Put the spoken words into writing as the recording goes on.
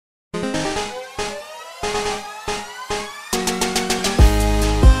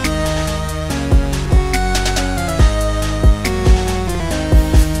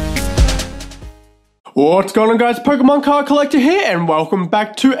What's going on, guys? Pokemon Card Collector here, and welcome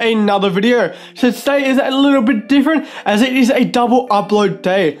back to another video. So today is a little bit different as it is a double upload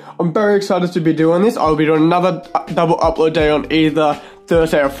day. I'm very excited to be doing this. I'll be doing another double upload day on either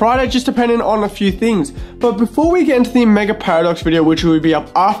Thursday or Friday, just depending on a few things. But before we get into the Mega Paradox video, which will be up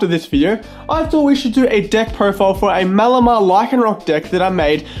after this video, I thought we should do a deck profile for a Malamar Lycanroc deck that I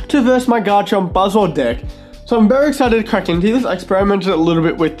made to verse my Garchomp Buzzwole deck. So I'm very excited to crack into this. I experimented a little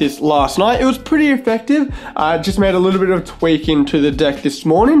bit with this last night. It was pretty effective. I just made a little bit of tweak into the deck this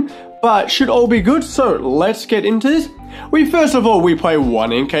morning, but should all be good. So let's get into this. First of all, we play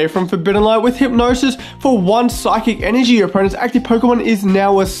 1 NK from Forbidden Light with Hypnosis for 1 Psychic Energy. Your opponent's active Pokemon is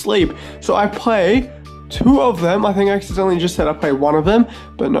now asleep. So I play 2 of them. I think I accidentally just said I play 1 of them,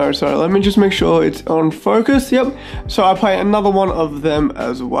 but no, sorry, let me just make sure it's on focus. Yep, so I play another 1 of them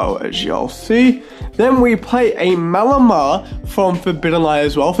as well, as y'all see. Then we play a Malamar from Forbidden Light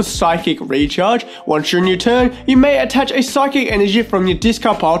as well for Psychic Recharge. Once you're in your turn, you may attach a Psychic Energy from your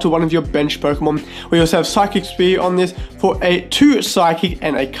discard pile to one of your bench Pokemon. We also have Psychic Spear on this for a 2 Psychic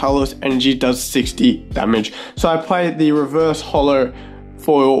and a Colorless Energy, does 60 damage. So I play the Reverse Holo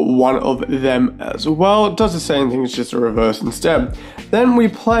for 1 of them as well. It does the same thing, it's just a reverse instead. Then we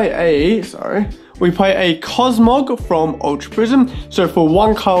play a Cosmog from Ultra Prism. So for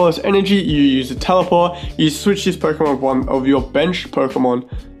 1 Colorless Energy, you use a Teleport. You switch this Pokemon with 1 of your bench Pokemon.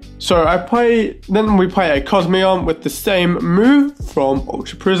 So then we play a Cosmion with the same move from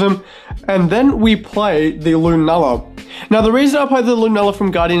Ultra Prism. And then we play the Lunala. Now the reason I play the Lunala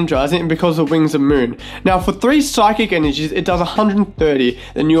from Guardian Rising is because of Wings of Moon. Now for 3 Psychic Energies, it does 130.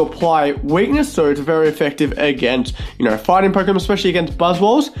 Then you apply Weakness, so it's very effective against, fighting Pokemon, especially against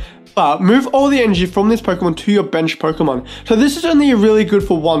Buzzwoles. But move all the energy from this Pokemon to your bench Pokemon. So this is only really good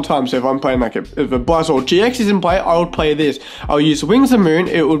for 1 time. So if I'm playing if a Buzzwole GX is in play, I would play this. I'll use Wings of Moon.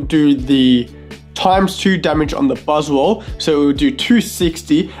 It will do the ×2 damage on the Buzzwole, so it will do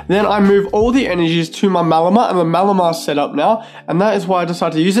 260. Then I move all the energies to my Malamar, and the Malamar's set up now, and that is why I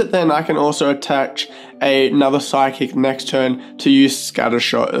decided to use it. Then I can also attach another Psychic next turn to use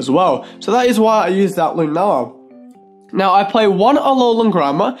Scattershot as well. So that is why I use that Lunala. Now I play 1 Alolan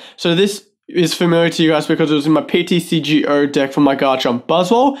Grammar, so this is familiar to you guys because it was in my PTCGO deck for my Garchomp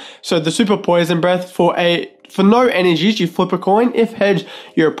Buzzwole. So the Super Poison Breath for no energies, you flip a coin. If heads,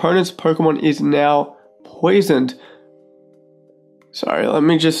 your opponent's Pokemon is now poisoned. Sorry, let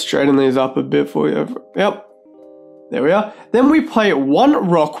me just straighten these up a bit for you. Yep. There we are. Then we play 1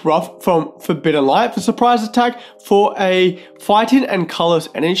 Rockruff from Forbidden Light for surprise attack for a fighting and colorless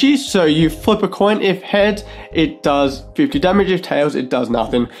energy. So you flip a coin. If heads, it does 50 damage. If tails, it does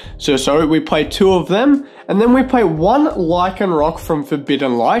nothing. So we play 2 of them. And then we play 1 Lycanroc from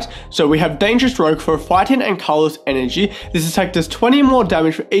Forbidden Light. So we have Dangerous Rogue for fighting and colorless energy. This attack does 20 more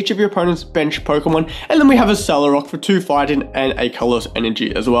damage for each of your opponent's bench Pokemon. And then we have a Cellarrock for 2 fighting and a colorless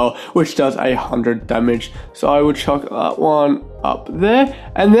energy as well, which does 100 damage. So I would chuck that one up there.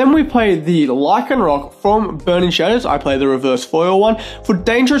 And then we play the Lycanroc from Burning Shadows. I play the reverse foil one for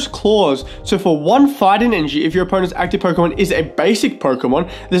Dangerous Claws. So for 1 fighting energy, if your opponent's active Pokemon is a basic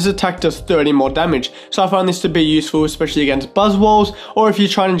Pokemon, this attack does 30 more damage. So I find this to be useful, especially against Buzzwoles, or if you're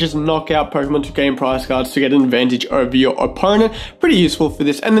trying to just knock out Pokemon to gain prize cards to get an advantage over your opponent. Pretty useful for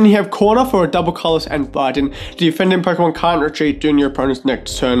this. And then you have Corner for a double colorless and fighting. The defending Pokemon can't retreat during your opponent's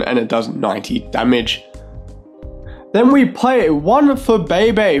next turn, and it does 90 damage. Then we play 1 for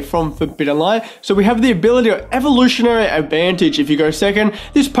Bebe from Forbidden Light. So we have the ability of Evolutionary Advantage. If you go second,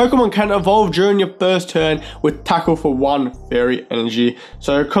 this Pokemon can evolve during your first turn with Tackle for 1 Fairy Energy.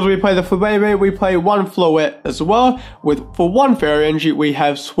 So because we play the Bebe, we play 1 Floette as well. For 1 Fairy Energy, we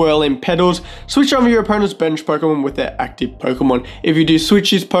have Swirling Petals. Switch over your opponent's bench Pokemon with their active Pokemon. If you do,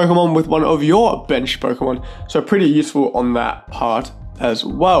 switch this Pokemon with one of your bench Pokemon. So pretty useful on that part as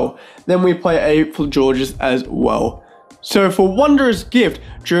well. Then we play a for Georges as well. So for Wondrous Gift,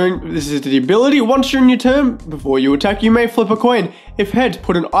 this is the ability, once during your turn, before you attack, you may flip a coin. If heads,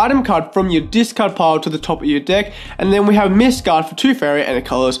 put an item card from your discard pile to the top of your deck, and then we have Misguard for 2 Fairy and a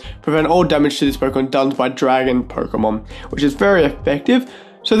colors, prevent all damage to this Pokemon done by Dragon Pokemon, which is very effective.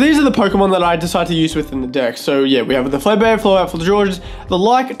 So these are the Pokemon that I decided to use within the deck. So yeah, we have the Flabébé, Floette, for the Georges, the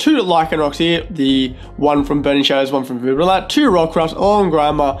 2 Lycanrocs here, the 1 from Burning Shadows, 1 from Forbidden Light, 2 Rockruffs, Alolan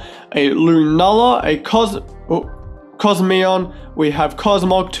Grammar, a Lunala, a Cosmion, we have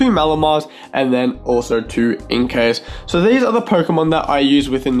Cosmog, 2 Malamars, and then also 2 Inkays. So these are the Pokemon that I use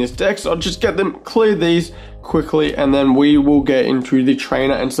within this deck. So I'll just clear these quickly, and then we will get into the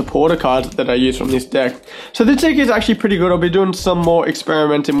trainer and supporter cards that I use from this deck. So this deck is actually pretty good. I'll be doing some more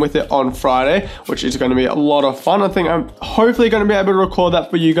experimenting with it on Friday, which is going to be a lot of fun. I think I'm hopefully going to be able to record that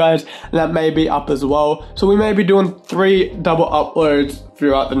for you guys, and that may be up as well. So we may be doing 3 double uploads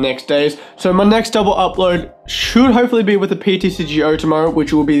throughout the next days. So my next double upload should hopefully be with the PTCGO tomorrow,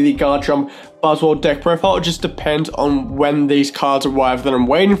 which will be the Garchomp Buzzwole deck profile. It just depends on when these cards arrive that I'm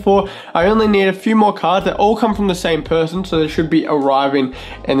waiting for. I only need a few more cards that all come from the same person, so they should be arriving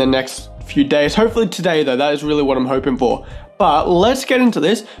in the next few days. Hopefully today though, that is really what I'm hoping for. But let's get into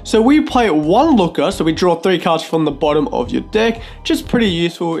this. So we play 1 looker, so we draw 3 cards from the bottom of your deck. Just pretty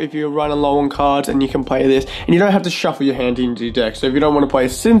useful if you're running low on cards and you can play this, and you don't have to shuffle your hand into your deck. So if you don't want to play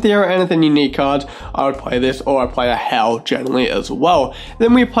Cynthia or anything, you need cards, I would play this, or I play a Howl generally as well.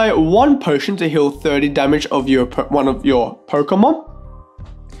 Then we play 1 potion to heal 30 damage of one of your Pokemon.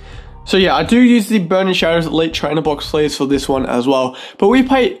 So yeah, I do use the Burning Shadows Elite Trainer Box sleeves for this one as well. But we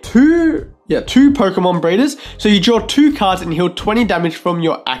play 2 Pokemon breeders. So you draw 2 cards and heal 20 damage from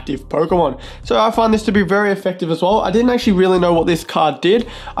your active Pokemon. So I find this to be very effective as well. I didn't actually really know what this card did.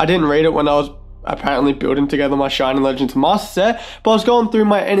 I didn't read it when I was apparently building together my Shining Legends Master set, but I was going through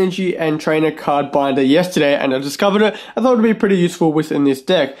my energy and trainer card binder yesterday and I discovered it. I thought it would be pretty useful within this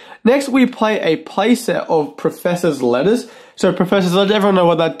deck. Next we play a playset of Professor's Letters. So Professor's Letters, everyone know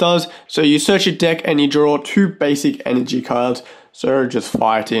what that does. So you search your deck and you draw 2 basic energy cards. So just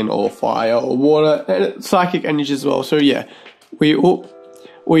fighting or fire or water and psychic energy as well. So yeah, we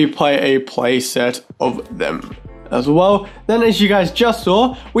play a playset of them as well. Then as you guys just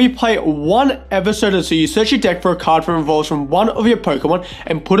saw, we play 1 Evosoda. So you search your deck for a card that evolves from one of your Pokemon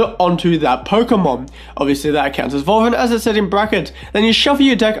and put it onto that Pokemon. Obviously that counts as evolving as it said in brackets. Then you shuffle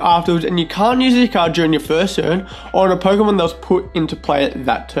your deck afterwards and you can't use this card during your first turn or on a Pokemon that was put into play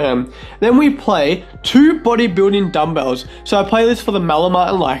that turn. Then we play 2 bodybuilding dumbbells. So I play this for the Malamar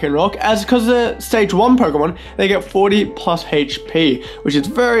and Lycanroc, as because they're stage 1 Pokemon, they get 40 plus HP, which is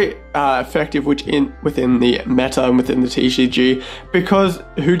very effective within the meta and within the TCG, because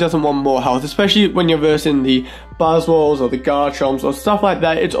who doesn't want more health, especially when you're versing the Buzzwoles or the Garchomps or stuff like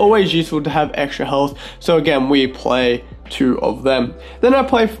that. It's always useful to have extra health. So again, we play 2 of them. Then I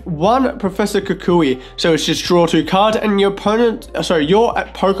play 1 Professor Kukui. So it's just draw 2 cards and your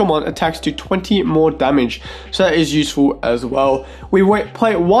Pokemon attacks to 20 more damage. So that is useful as well. We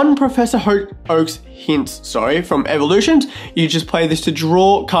play 1 Professor Oak's Hints, from Evolutions. You just play this to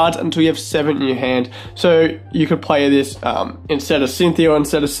draw cards until you have 7 in your hand. So you could play this instead of Cynthia or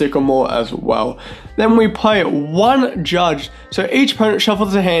instead of Sycamore as well. Then we play 1 Judge. So each opponent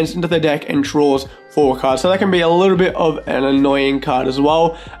shuffles their hands into their deck and draws 4 cards. So that can be a little bit of an annoying card as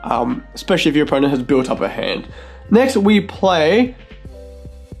well, especially if your opponent has built up a hand. Next we play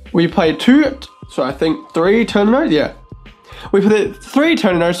 3 Tornado, yeah. We play 3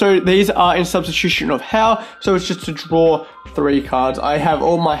 Tornado, so these are in substitution of Howl, so it's just to draw 3 cards. I have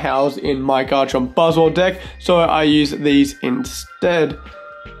all my Howls in my Garchomp Buzzwole deck, so I use these instead.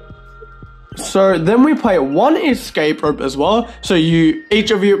 So then we play 1 Escape Rope as well. So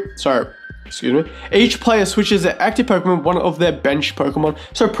each player switches their active Pokemon, one of their bench Pokemon.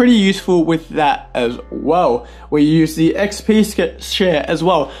 So pretty useful with that as well. We use the XP share as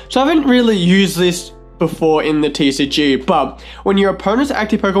well. So I haven't really used this before in the TCG, but when your opponent's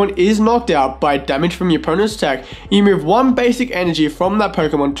active Pokemon is knocked out by damage from your opponent's attack, you move 1 basic energy from that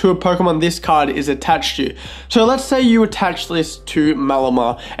Pokemon to a Pokemon this card is attached to. So let's say you attach this to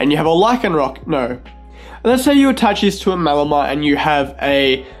Malamar and you have a Lycanroc. No. Let's say you attach this to a Malamar and you have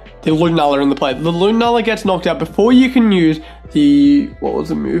the Lunala in the play. The Lunala gets knocked out before you can use what was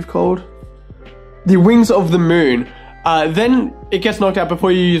the move called? The Wings of the Moon. Then it gets knocked out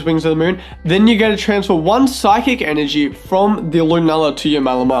before you use Wings of the Moon. Then you get to transfer 1 psychic energy from the Lunala to your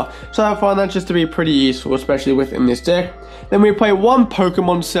Malamar. So I find that just to be pretty useful, especially within this deck. Then we play 1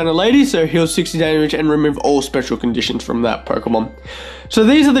 Pokemon Center Lady, so heal 60 damage and remove all special conditions from that Pokemon. So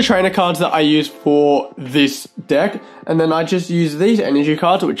these are the trainer cards that I use for this deck, and then I just use these energy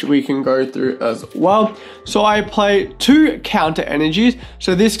cards, which we can go through as well. So I play 2 counter energies.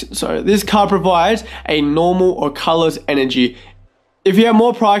 So this card provides a normal or colors energy. If you have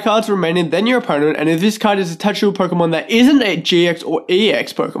more prior cards remaining than your opponent, and if this card is attached to a Pokemon that isn't a GX or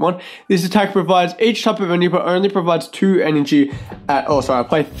EX Pokemon, this attack provides each type of energy but only provides 2 energy I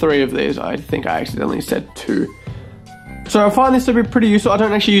play 3 of these. I think I accidentally said 2. So I find this to be pretty useful. I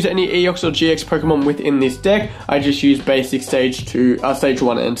don't actually use any EX or GX Pokemon within this deck. I just use basic stage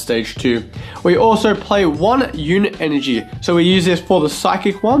 1 and stage 2. We also play 1 unit energy. So we use this for the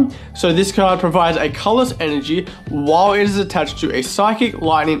psychic one. So this card provides a colorless energy while it is attached to a psychic,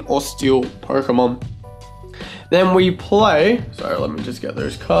 lightning, or steel Pokemon. Then we play, sorry, let me just get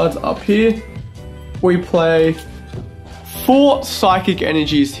those cards up here. We play 4 psychic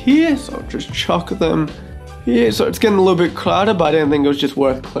energies here, so I'll just chuck them here. So it's getting a little bit crowded, but I didn't think it was just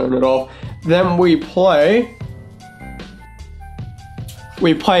worth clearing it off. Then we play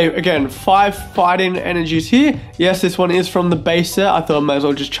again 5 fighting energies here. Yes, this one is from the base set. I thought I might as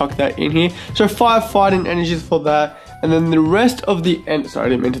well just chuck that in here. So 5 fighting energies for that. And then the rest of the sorry, I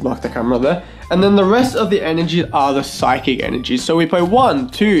didn't mean to knock the camera there. And then the rest of the energies are the psychic energies. So we play 1,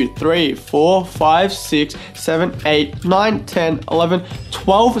 2, 3, 4, 5, 6, 7, 8, 9, 10, 11,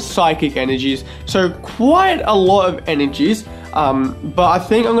 12 psychic energies. So quite a lot of energies. But I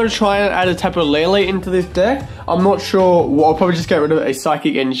think I'm going to try and add a Tapu Lele into this deck. I'm not sure, well, I'll probably just get rid of a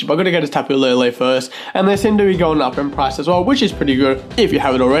psychic energy, but I'm going to get a Tapu Lele first. And they seem to be going up in price as well, which is pretty good if you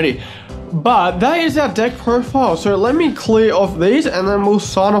have it already. But that is our deck profile, so let me clear off these and then we'll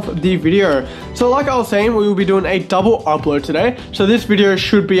sign off the video. So like I was saying, we will be doing a double upload today. So this video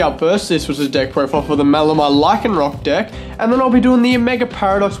should be up first. This was a deck profile for the Malamar Lycanroc deck. And then I'll be doing the Omega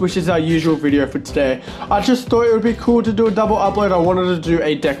Paradox, which is our usual video for today. I just thought it would be cool to do a double upload. I wanted to do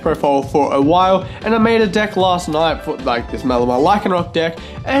a deck profile for a while. And I made a deck last night for like this Malamar Lycanroc deck.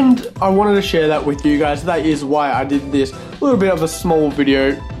 And I wanted to share that with you guys. That is why I did this little bit of a small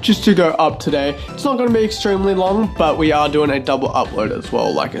video just to go up today. It's not going to be extremely long, but we are doing a double upload as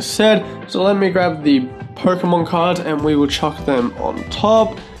well, like I said. So let me grab the Pokemon cards and we will chuck them on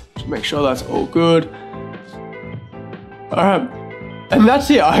top to make sure that's all good. Alright, and that's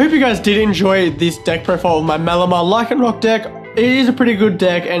it. I hope you guys did enjoy this deck profile of my Malamar Lycanroc deck. It is a pretty good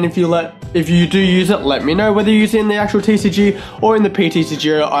deck, and if you do use it, let me know whether you use it in the actual TCG or in the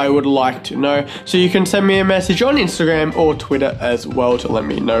PTCG. I would like to know. So you can send me a message on Instagram or Twitter as well to let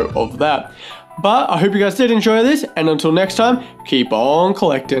me know of that. But I hope you guys did enjoy this, and until next time, keep on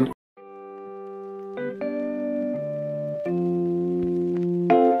collecting.